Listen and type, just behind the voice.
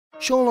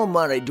Xolo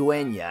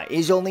Mariduena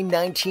is only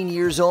 19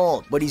 years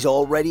old, but he's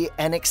already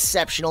an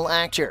exceptional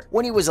actor.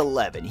 When he was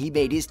 11, he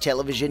made his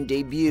television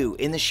debut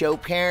in the show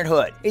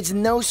Parenthood. It's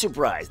no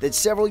surprise that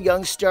several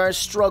young stars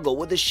struggle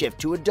with the shift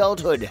to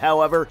adulthood.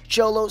 However,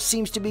 Xolo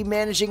seems to be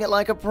managing it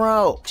like a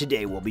pro.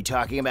 Today we'll be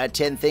talking about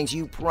 10 things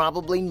you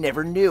probably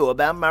never knew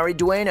about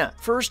Mariduena.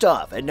 First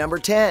off, at number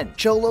 10,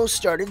 Xolo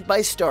started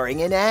by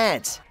starring in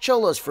ads.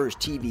 Xolo's first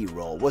TV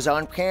role was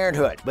on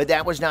Parenthood, but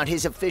that was not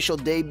his official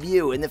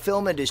debut in the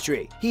film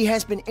industry. He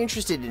has been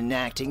interested in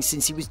acting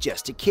since he was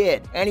just a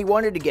kid, and he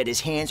wanted to get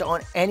his hands on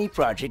any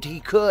project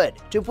he could.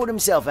 To put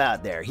himself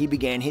out there, he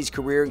began his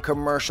career in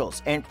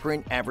commercials and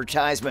print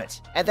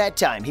advertisements. At that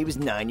time, he was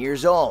 9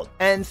 years old,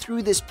 and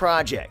through this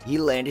project, he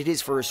landed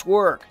his first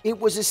work. It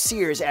was a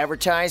Sears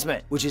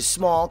advertisement, which is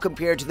small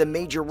compared to the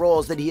major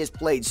roles that he has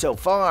played so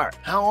far.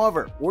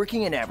 However,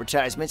 working in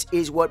advertisements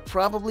is what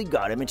probably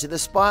got him into the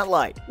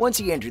spotlight. Once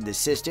he entered the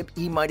system,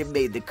 he might have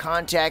made the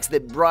contacts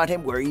that brought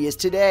him where he is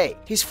today.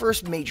 His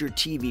first major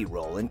TV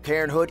role in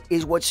Parenthood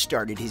is what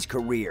started his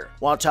career.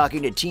 While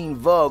talking to Teen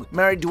Vogue,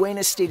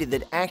 Mariduena stated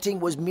that acting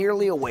was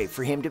merely a way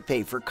for him to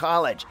pay for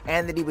college,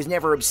 and that he was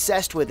never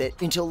obsessed with it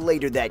until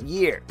later that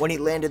year, when he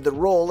landed the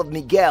role of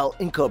Miguel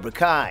in Cobra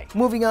Kai.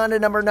 Moving on to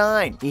number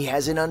 9, he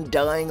has an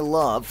undying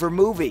love for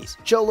movies.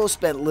 Xolo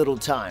spent little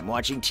time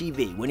watching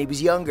TV when he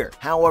was younger.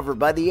 However,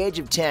 by the age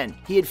of 10,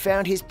 he had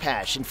found his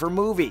passion for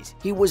movies.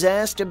 He was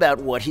asked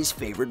about what his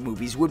favorite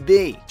movies would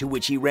be, to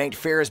which he ranked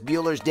Ferris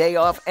Bueller's Day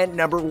Off at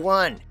number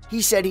 1.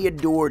 He said he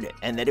adored it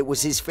and that it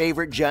was his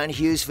favorite John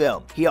Hughes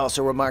film. He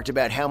also remarked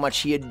about how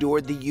much he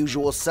adored The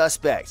Usual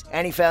Suspects,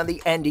 and he found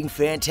the ending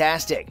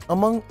fantastic.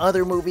 Among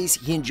other movies,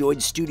 he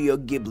enjoyed Studio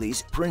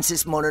Ghibli's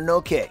Princess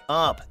Mononoke,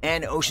 Up,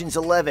 and Ocean's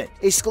 11.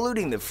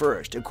 Excluding the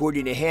first,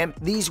 according to him,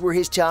 these were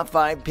his top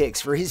 5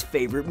 picks for his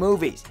favorite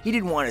movies. He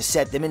didn't want to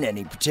set them in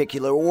any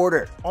particular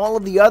order. All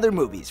of the other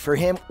movies for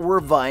him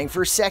were vying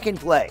for second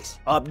place.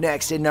 Up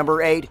next at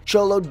number 8,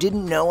 Xolo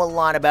didn't know a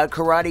lot about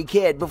Karate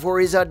Kid before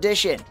his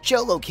audition.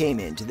 Xolo came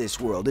into this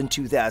world in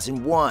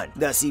 2001,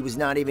 thus he was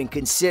not even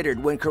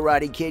considered when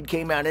Karate Kid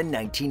came out in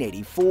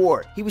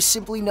 1984. He was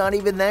simply not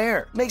even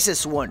there. Makes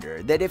us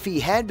wonder that if he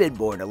had been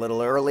born a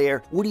little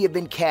earlier, would he have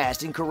been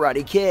cast in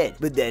Karate Kid?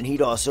 But then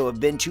he'd also have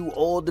been too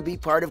old to be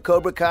part of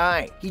Cobra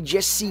Kai. He'd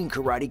just seen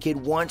Karate Kid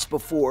once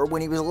before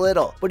when he was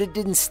little, but it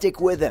didn't stick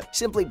with him.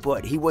 Simply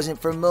put, he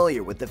wasn't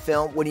familiar with the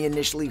film when he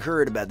initially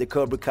heard about the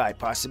Cobra Kai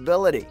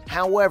possibility.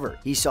 However,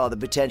 he saw the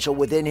potential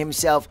within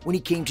himself when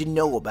he came to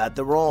know about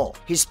the role.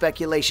 His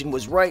speculation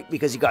was right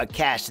because he got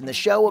cast in the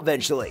show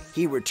eventually.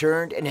 He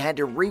returned and had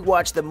to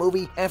rewatch the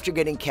movie after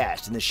getting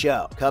cast in the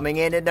show. Coming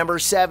in at number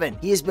 7,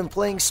 he has been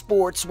playing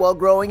sports while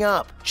growing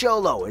up.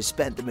 Xolo has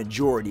spent the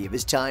majority of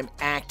his time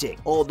acting,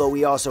 although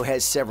he also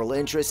has several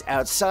interests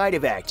outside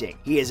of acting.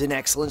 He is an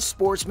excellent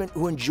sportsman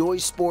who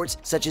enjoys sports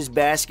such as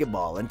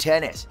basketball and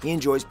tennis. He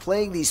enjoys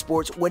playing these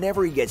sports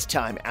whenever he gets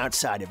time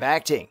outside of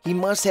acting. He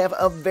must have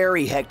a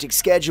very hectic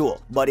schedule,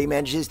 but he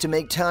manages to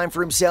make time for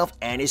himself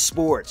and his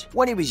sports.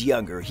 When he was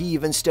younger, he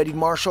even studied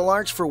martial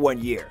arts for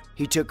 1 year.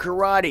 He took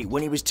karate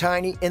when he was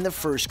tiny in the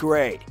 1st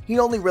grade. He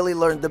only really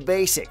learned the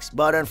basics,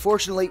 but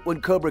unfortunately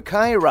when Cobra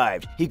Kai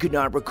arrived, he could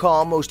not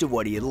recall most of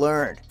what he had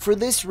learned. For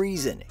this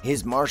reason,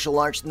 his martial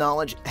arts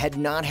knowledge had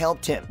not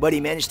helped him, but he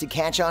managed to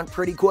catch on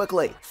pretty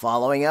quickly.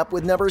 Following up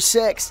with number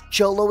 6,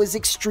 Xolo is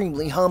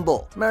extremely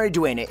humble.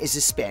 Mariduena is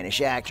a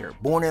Spanish actor,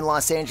 born in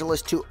Los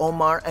Angeles to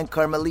Omar and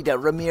Carmelita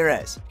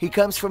Ramirez. He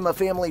comes from a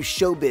family of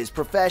showbiz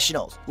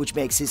professionals, which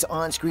makes his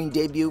on-screen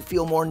debut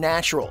feel more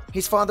natural.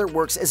 His father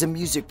works as a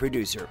music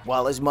producer,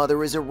 while his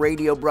mother is a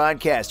radio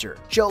broadcaster.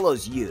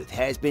 Xolo's youth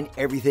has been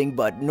everything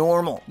but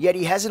normal, yet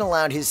he hasn't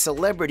allowed his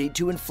celebrity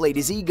to inflate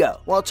his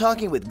ego. While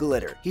talking with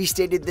Glitter, he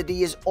stated that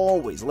he has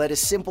always led a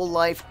simple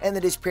life and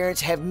that his parents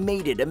have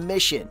made it a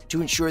mission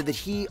to ensure that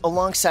he,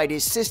 alongside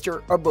his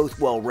sister, are both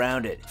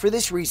well-rounded. For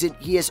this reason,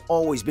 he has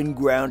always been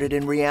grounded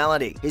in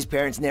reality. His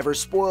parents never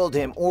spoiled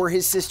him or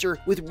his sister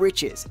with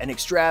riches and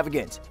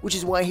extravagance, which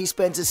is why he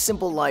spends a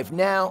simple life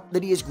now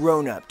that he has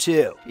grown up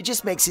too. It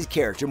just makes his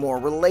character more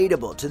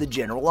relatable to the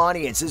general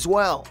audience as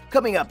well.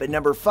 Coming up at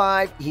number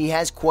 5, he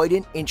has quite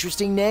an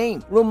interesting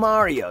name.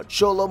 Romario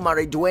Xolo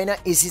Mariduena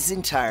is his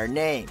entire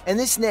name, and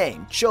this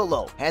name,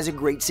 Xolo, has a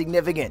great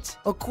significance.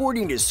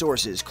 According to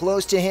sources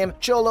close to him,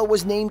 Xolo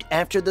was named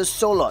after the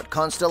Solot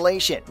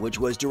constellation, which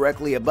was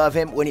directly above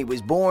him when he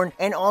was born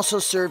and also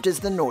served as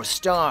the North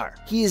Star.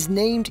 He is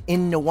named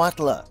in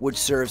Nahuatl, which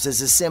serves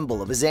as a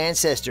symbol of his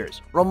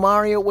ancestors.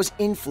 Romario was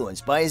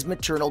influenced by his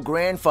maternal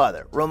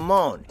grandfather,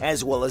 Ramon,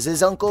 as well as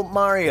his uncle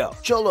Mario.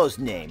 Xolo's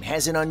name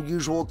has an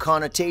unusual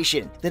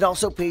connotation that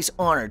also pays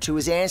honor to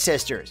his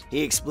ancestors.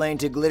 He explained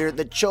to Glitter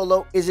that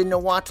Xolo is a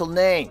Nahuatl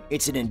name.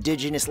 It's an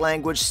indigenous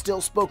language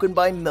still spoken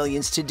by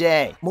millions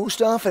today,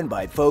 most often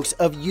by folks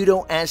of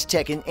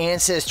Uto-Aztecan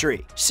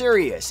ancestry.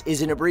 Sirius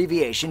is an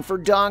abbreviation for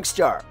Dog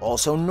Star,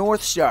 also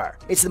North Star.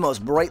 It's the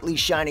most brightly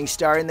shining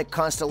star in the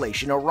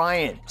constellation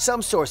Orion.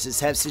 Some sources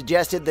have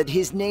suggested that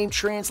his name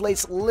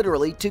translates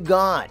literally to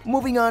God.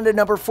 Moving on to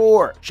number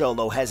 4,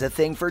 Xolo has a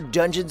thing for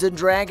Dungeons &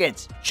 Dragons.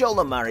 Dragons.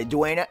 Xolo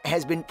Mariduena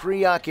has been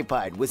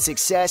preoccupied with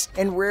success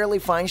and rarely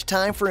finds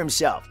time for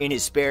himself. In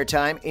his spare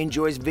time,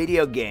 enjoys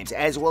video games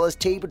as well as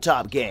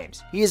tabletop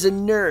games. He is a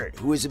nerd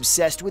who is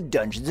obsessed with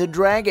Dungeons &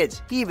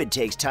 Dragons. He even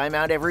takes time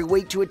out every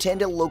week to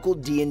attend a local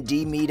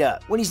D&D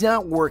meetup. When he's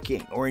not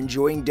working or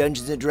enjoying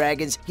Dungeons &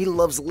 Dragons, he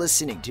loves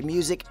listening to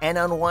music and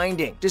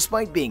unwinding.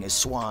 Despite being a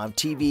suave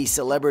TV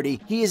celebrity,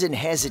 he isn't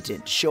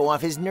hesitant to show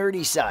off his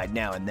nerdy side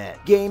now and then.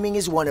 Gaming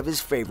is one of his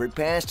favorite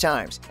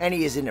pastimes, and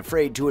he isn't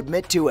afraid to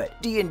admit to it.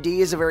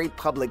 D&D is a very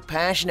public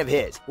passion of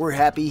his. We're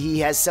happy he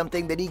has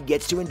something that he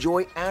gets to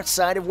enjoy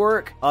outside of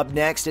work. Up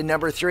next at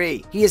number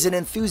 3, he is an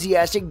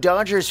enthusiastic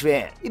Dodgers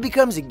fan. It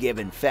becomes a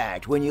given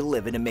fact when you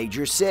live in a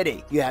major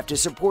city. You have to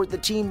support the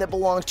team that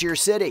belongs to your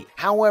city.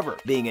 However,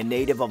 being a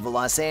native of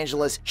Los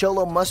Angeles,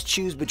 Xolo must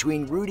choose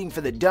between rooting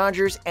for the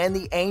Dodgers and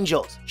the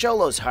Angels.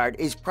 Xolo's heart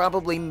is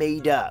probably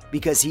made up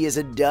because he is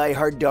a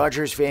die-hard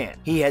Dodgers fan.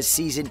 He has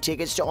season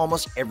tickets to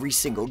almost every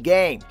single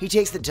game. He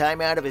takes the time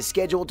out of his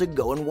schedule to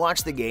go and watch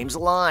the games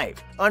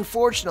live.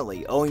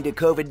 Unfortunately, owing to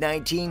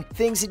COVID-19,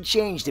 things had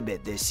changed a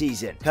bit this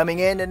season. Coming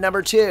in at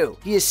number 2,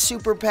 he is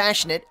super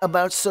passionate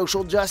about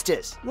social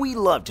justice. We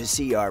love to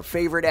see our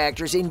favorite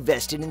actors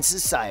invested in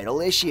societal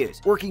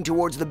issues, working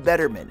towards the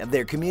betterment of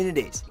their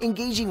communities.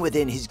 Engaging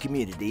within his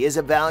community is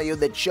a value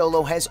that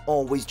Xolo has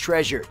always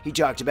treasured. He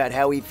talked about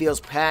how he feels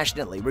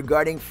passionately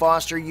regarding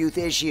foster youth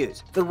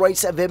issues, the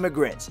rights of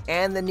immigrants,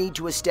 and the need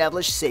to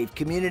establish safe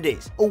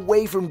communities,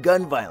 away from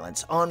gun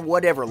violence on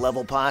whatever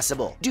level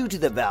possible. Due to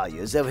the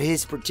values of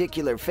his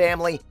particular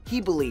family, he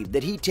believed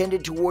that he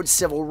tended towards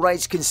civil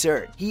rights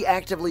concern. He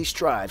actively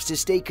strives to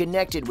stay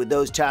connected with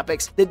those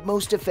topics that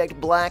most affect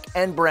Black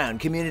and Brown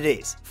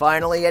communities.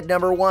 Finally, at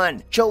number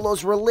 1,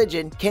 Xolo's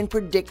religion can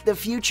predict the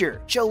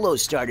future. Xolo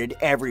started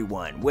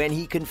everyone when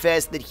he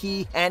confessed that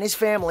he and his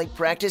family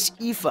practice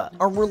Ifa,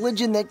 a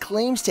religion that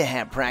claims to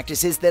have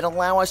practices that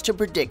allow us to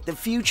predict the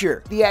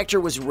future. The actor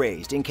was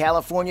raised in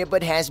California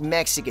but has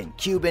Mexican,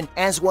 Cuban,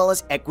 as well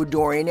as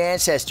Ecuadorian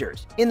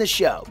ancestors. In the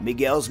show,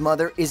 Miguel's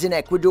mother is an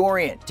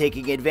Ecuadorian,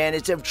 taking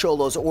advantage of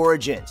Xolo's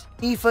origins.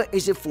 Ifa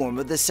is a form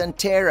of the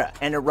Santera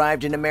and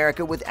arrived in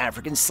America with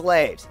African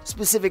slaves,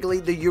 specifically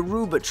the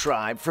Yoruba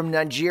tribe from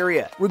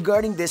Nigeria.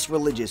 Regarding this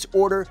religious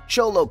order,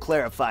 Xolo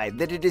clarified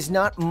that it is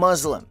not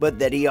Muslim, but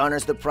that he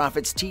honors the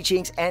Prophet's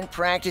teachings and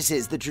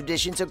practices the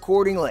traditions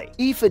accordingly.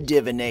 Ifa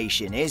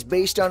divination is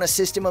based on a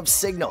system of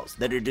signals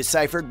that are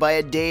deciphered by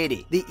a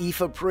deity, the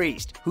Ifa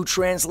priest, who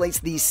translates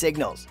these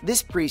signals.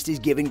 This priest is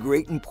given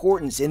great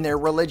importance in their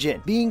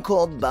religion, being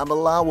called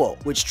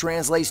Babalawo, which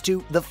translates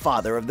to the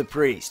father of the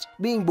priest.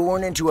 Being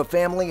born into a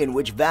family in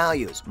which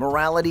values,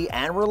 morality,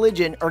 and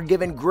religion are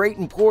given great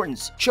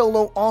importance,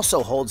 Xolo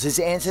also holds his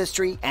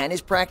ancestry and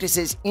his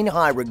practices in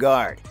high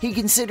regard. He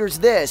considers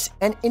this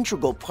an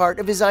integral part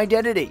of his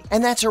identity.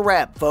 And that's a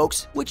wrap,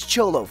 folks. Which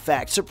Xolo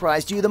fact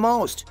surprised you the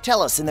most?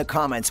 Tell us in the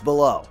comments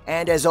below.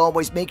 And as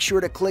always, make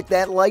sure to click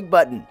that like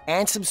button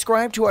and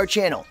subscribe to our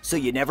channel so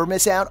you never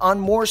miss out on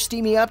more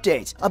steamy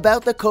updates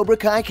about the Cobra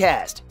Kai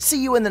cast.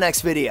 See you in the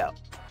next video.